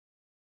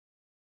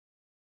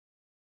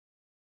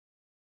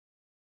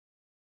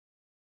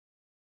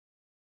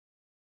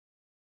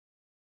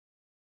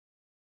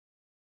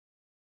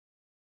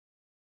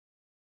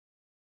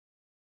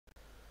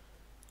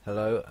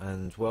Hello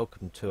and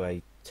welcome to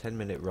a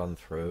 10-minute run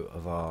through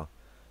of our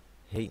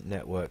heat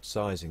network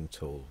sizing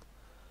tool.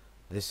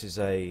 This is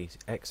a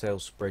Excel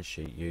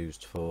spreadsheet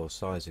used for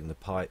sizing the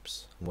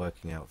pipes and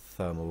working out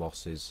thermal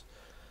losses,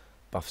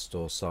 buffer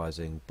store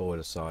sizing,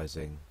 boiler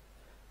sizing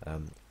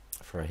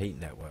for a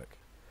heat network.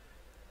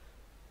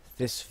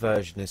 This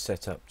version is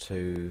set up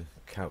to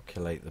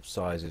calculate the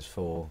sizes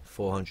for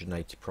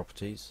 480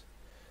 properties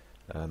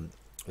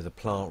with a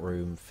plant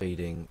room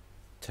feeding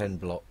 10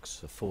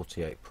 blocks of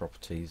 48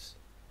 properties.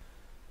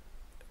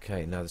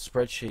 Okay, now the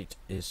spreadsheet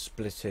is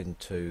split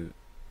into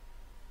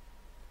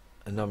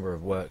a number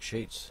of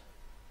worksheets.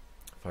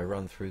 If I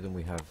run through them,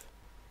 we have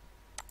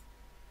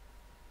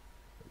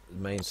the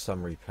main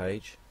summary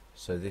page.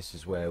 So this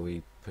is where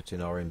we put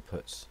in our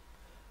inputs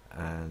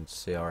and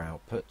see our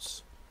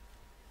outputs.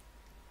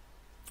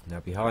 Now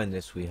behind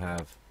this we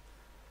have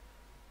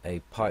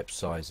a pipe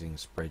sizing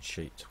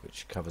spreadsheet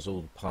which covers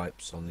all the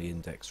pipes on the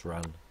index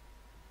run.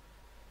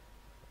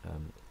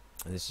 And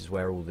this is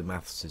where all the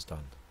maths is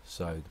done.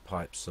 So the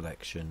pipe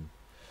selection,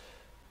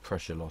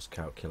 pressure loss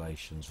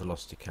calculations,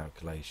 velocity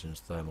calculations,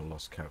 thermal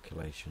loss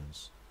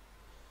calculations.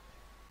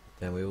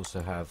 Then we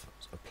also have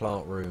a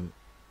plant room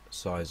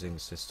sizing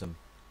system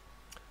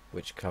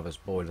which covers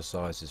boiler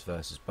sizes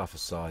versus buffer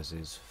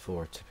sizes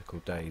for a typical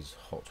day's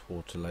hot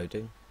water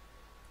loading.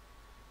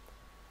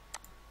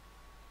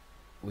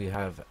 We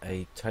have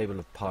a table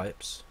of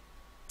pipes.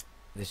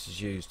 This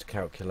is used to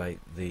calculate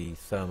the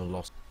thermal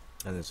loss,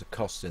 and there's a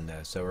cost in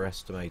there, so we're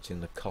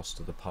estimating the cost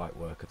of the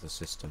pipework of the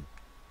system.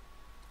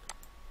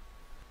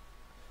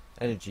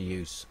 Energy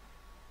use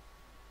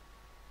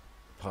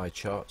pie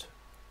chart,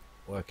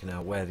 working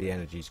out where the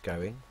energy is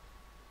going.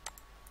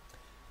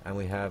 And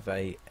we have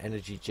a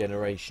energy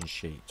generation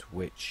sheet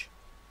which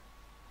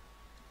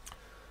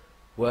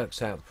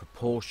works out the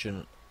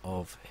proportion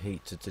of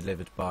heat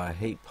delivered by a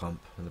heat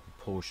pump and the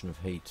proportion of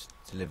heat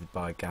delivered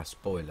by a gas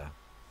boiler,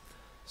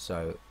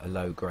 so a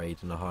low grade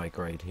and a high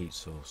grade heat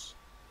source.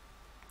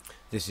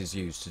 This is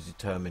used to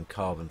determine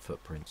carbon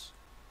footprints.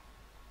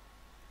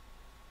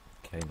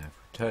 Okay, now if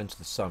we return to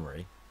the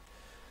summary,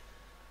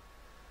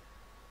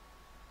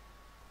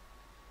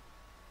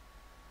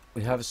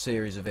 we have a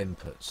series of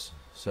inputs.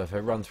 So if I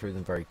run through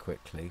them very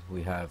quickly,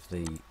 we have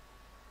the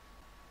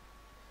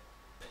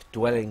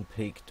dwelling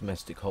peak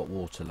domestic hot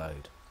water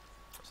load.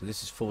 So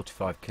this is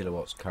 45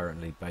 kilowatts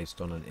currently,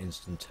 based on an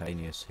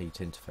instantaneous heat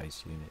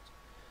interface unit.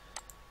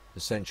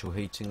 The central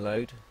heating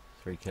load,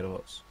 3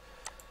 kilowatts.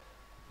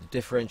 The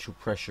differential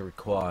pressure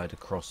required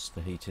across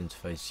the heat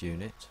interface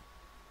unit.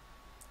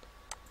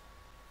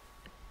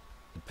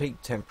 The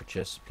peak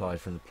temperature supplied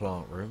from the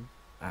plant room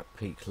at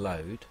peak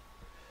load,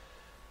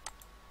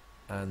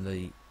 and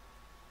the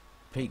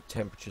peak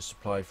temperature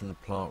supplied from the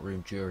plant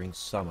room during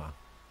summer.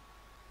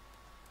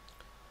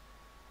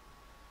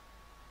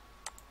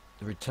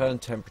 The return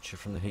temperature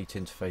from the heat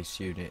interface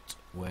unit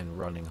when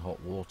running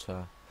hot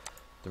water,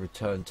 the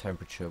return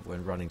temperature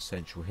when running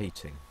central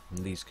heating,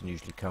 and these can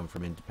usually come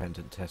from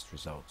independent test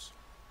results.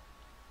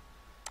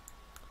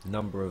 The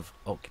number of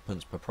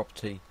occupants per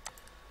property,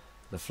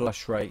 the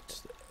flush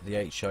rate, the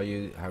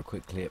HRU, how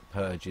quickly it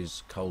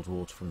purges cold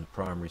water from the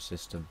primary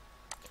system,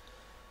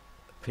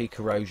 peak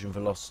erosion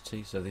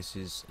velocity, so this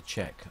is a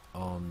check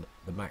on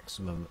the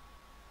maximum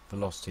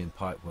velocity in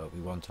pipework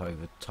we want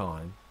over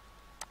time.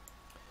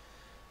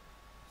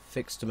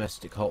 Fixed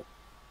domestic hot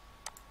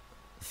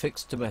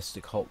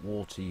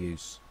water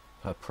use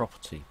per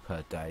property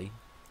per day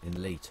in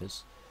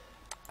litres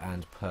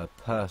and per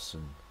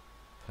person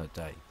per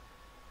day,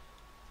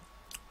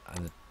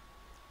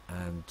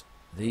 and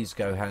these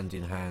go hand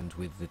in hand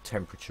with the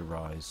temperature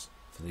rise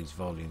for these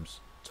volumes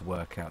to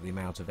work out the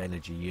amount of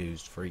energy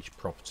used for each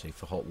property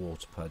for hot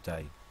water per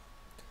day.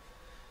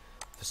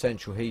 For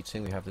central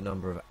heating, we have the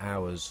number of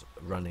hours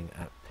running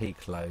at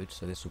peak load,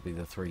 so this will be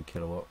the 3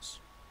 kilowatts.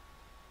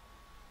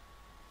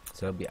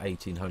 So there'll be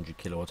 1800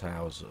 kilowatt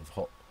hours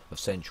of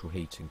central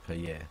heating per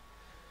year.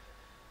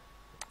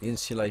 The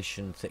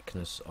insulation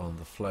thickness on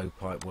the flow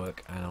pipework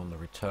and on the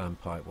return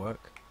pipework.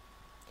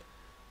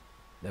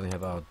 Then we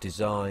have our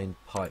design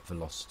pipe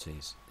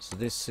velocities. So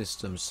this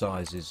system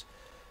sizes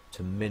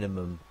to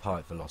minimum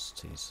pipe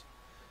velocities.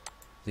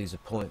 These are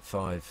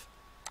 0.5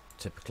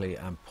 typically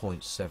and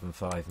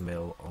 0.75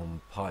 mil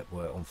on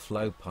pipework, on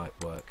flow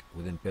pipework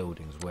within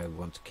buildings where we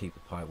want to keep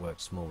the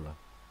pipework smaller.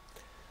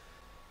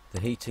 The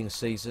heating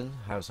season,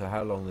 so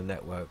how long the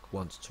network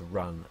wants to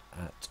run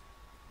at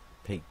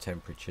peak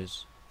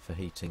temperatures for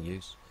heating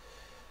use.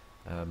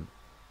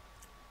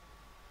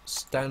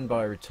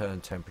 Standby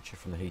return temperature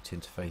from the heat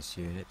interface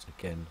unit,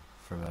 again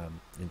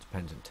from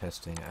independent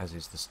testing, as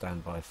is the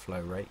standby flow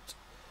rate,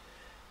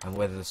 and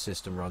whether the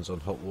system runs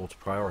on hot water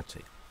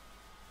priority.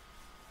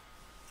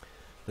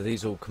 So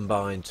these all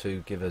combine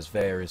to give us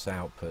various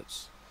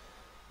outputs.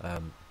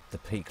 The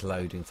peak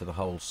loading for the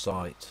whole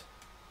site,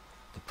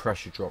 the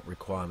pressure drop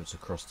requirements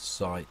across the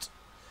site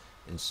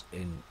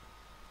in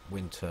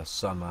winter,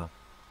 summer,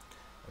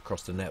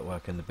 across the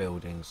network and the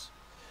buildings,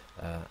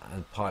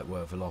 and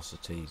pipework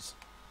velocities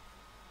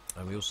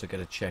and we also get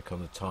a check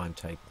on the time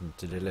taken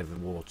to deliver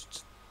water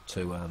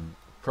to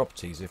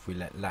properties if we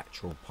let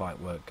lateral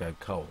pipework go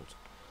cold.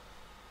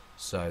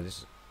 So this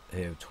is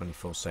here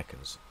 24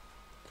 seconds.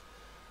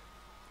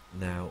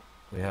 Now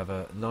we have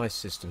a nice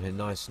system here,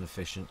 nice and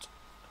efficient.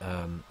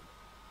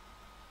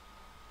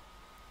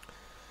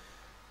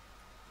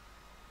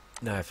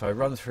 Now if I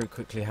run through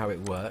quickly how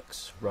it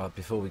works, right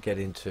before we get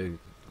into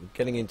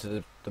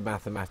the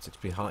mathematics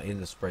behind in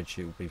the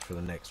spreadsheet will be for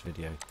the next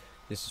video.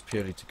 This is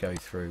purely to go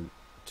through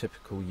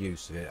typical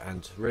use of it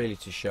and really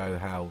to show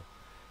how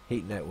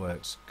heat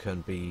networks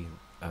can be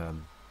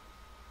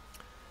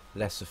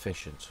less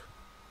efficient.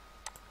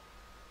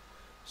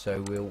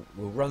 So we'll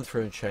run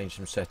through and change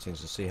some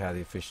settings and see how the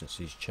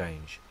efficiencies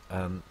change.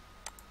 Now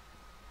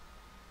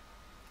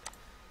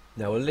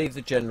we'll leave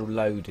the general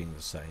loading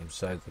the same,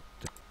 so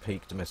the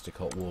peak domestic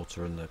hot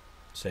water and the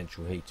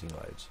central heating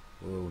loads.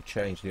 We'll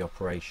change the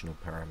operational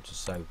parameters,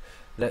 so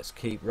let's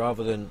keep,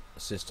 rather than a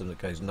system that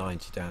goes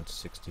 90 down to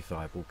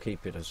 65, we'll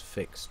keep it as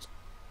fixed,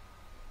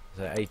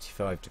 so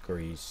 85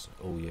 degrees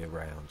all year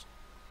round.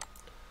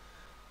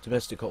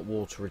 Domestic hot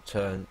water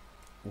return,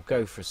 we'll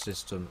go for a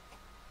system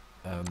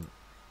with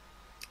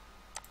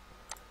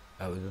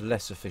a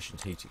less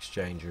efficient heat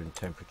exchanger and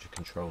temperature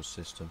control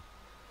system.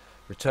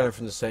 Return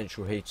from the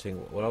central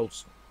heating, well,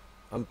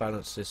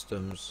 unbalanced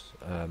systems,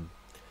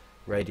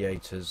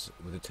 radiators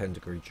with a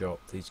 10-degree drop,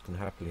 these can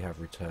happily have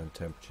return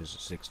temperatures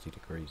at 60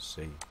 degrees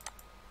C.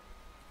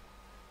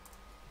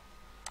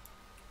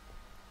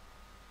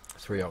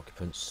 3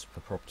 occupants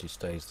per property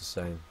stays the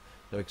same.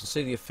 Now we can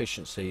see the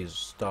efficiency is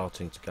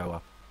starting to go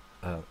up,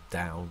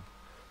 down,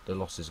 the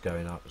losses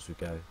going up as we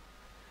go.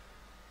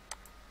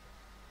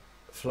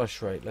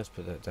 Flush rate, let's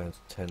put that down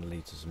to 10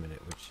 litres a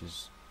minute, which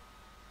is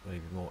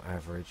maybe more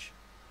average.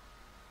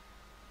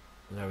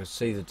 Now we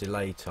see the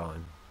delay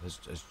time has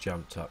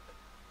jumped up.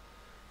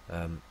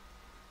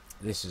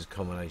 This is a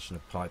combination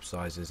of pipe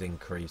sizes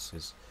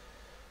increases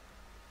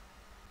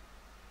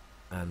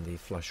and the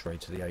flush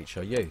rate of the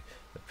HRU.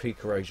 The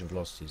peak erosion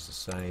velocity is the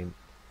same.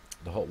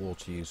 The hot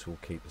water use will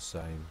keep the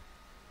same.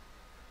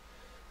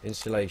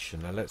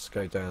 Insulation, now let's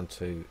go down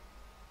to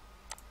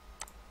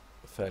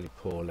a fairly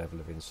poor level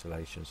of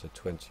insulation, so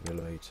 20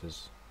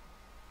 millimeters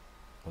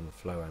on the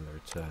flow and the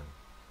return.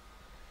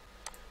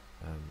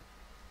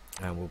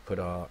 And we'll put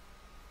our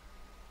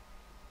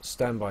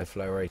standby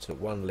flow rate at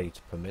 1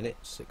 litre per minute,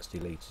 60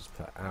 litres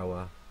per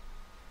hour,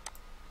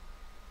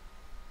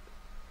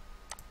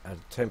 at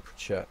a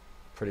temperature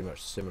pretty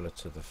much similar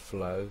to the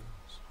flow,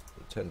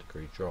 a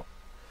 10-degree drop,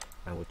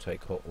 and we'll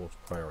take hot water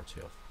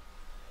priority off.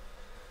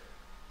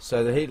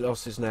 So the heat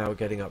losses now are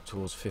getting up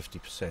towards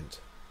 50%.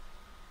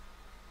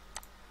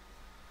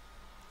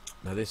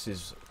 Now this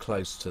is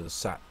close to the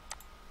SAT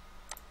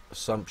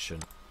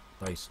assumption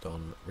based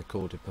on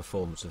recorded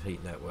performance of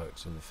heat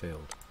networks in the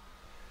field.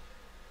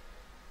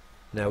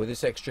 Now with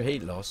this extra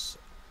heat loss,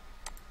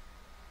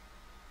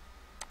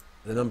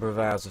 the number of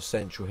hours of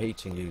central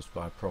heating used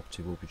by a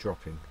property will be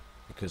dropping,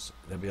 because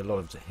there'll be a lot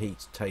of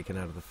heat taken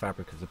out of the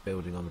fabric of the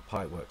building on the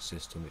pipework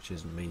system which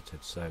isn't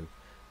metered, so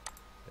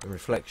a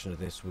reflection of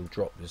this will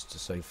drop this to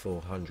say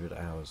 400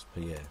 hours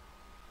per year.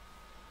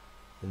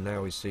 And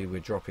now we see we're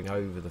dropping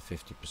over the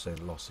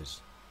 50%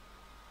 losses.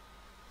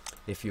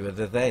 If you were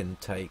to then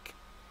take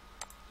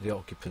the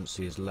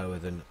occupancy is lower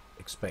than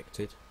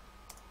expected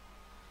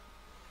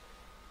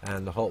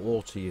and the hot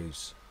water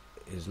use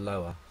is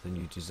lower than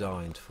you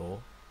designed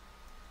for,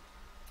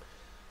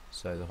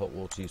 so the hot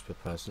water use per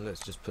person,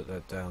 let's just put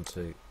that down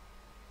to,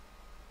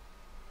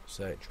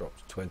 say it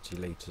drops 20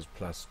 litres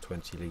plus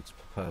 20 litres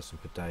per person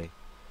per day.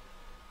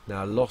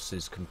 Now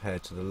losses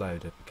compared to the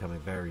load are becoming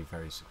very,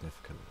 very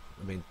significant.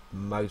 I mean,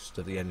 most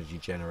of the energy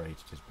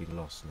generated has been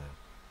lost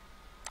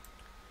now.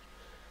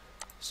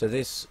 So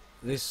this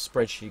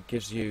spreadsheet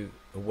gives you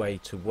a way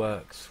to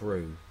work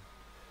through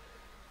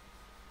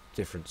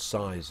different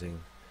sizing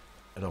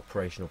and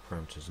operational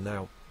parameters.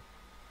 Now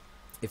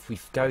if we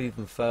go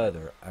even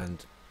further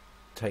and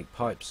take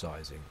pipe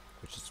sizing,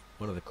 which is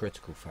one of the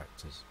critical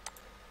factors,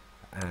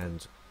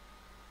 and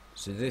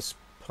so this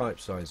pipe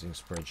sizing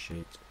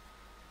spreadsheet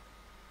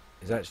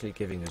is actually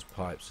giving us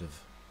pipes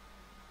of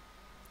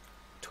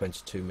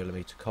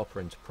 22mm copper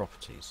into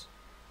properties.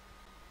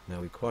 Now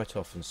we quite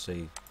often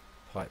see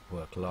pipe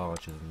work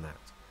larger than that.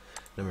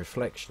 In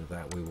reflection of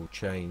that, we will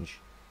change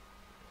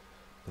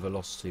the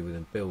velocity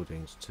within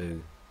buildings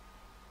to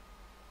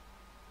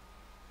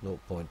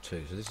 0.2.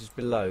 So this is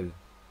below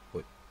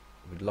what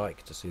we'd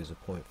like to see as a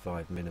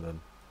 0.5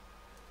 minimum,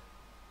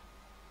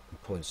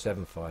 and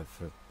 0.75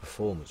 for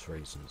performance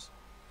reasons.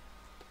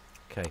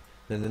 Okay,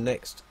 then the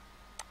next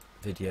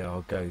video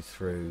I'll go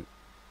through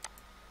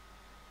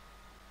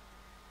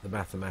the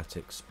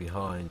mathematics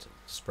behind the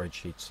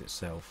spreadsheets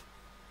itself.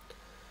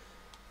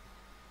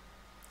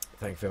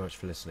 Thank you very much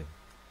for listening.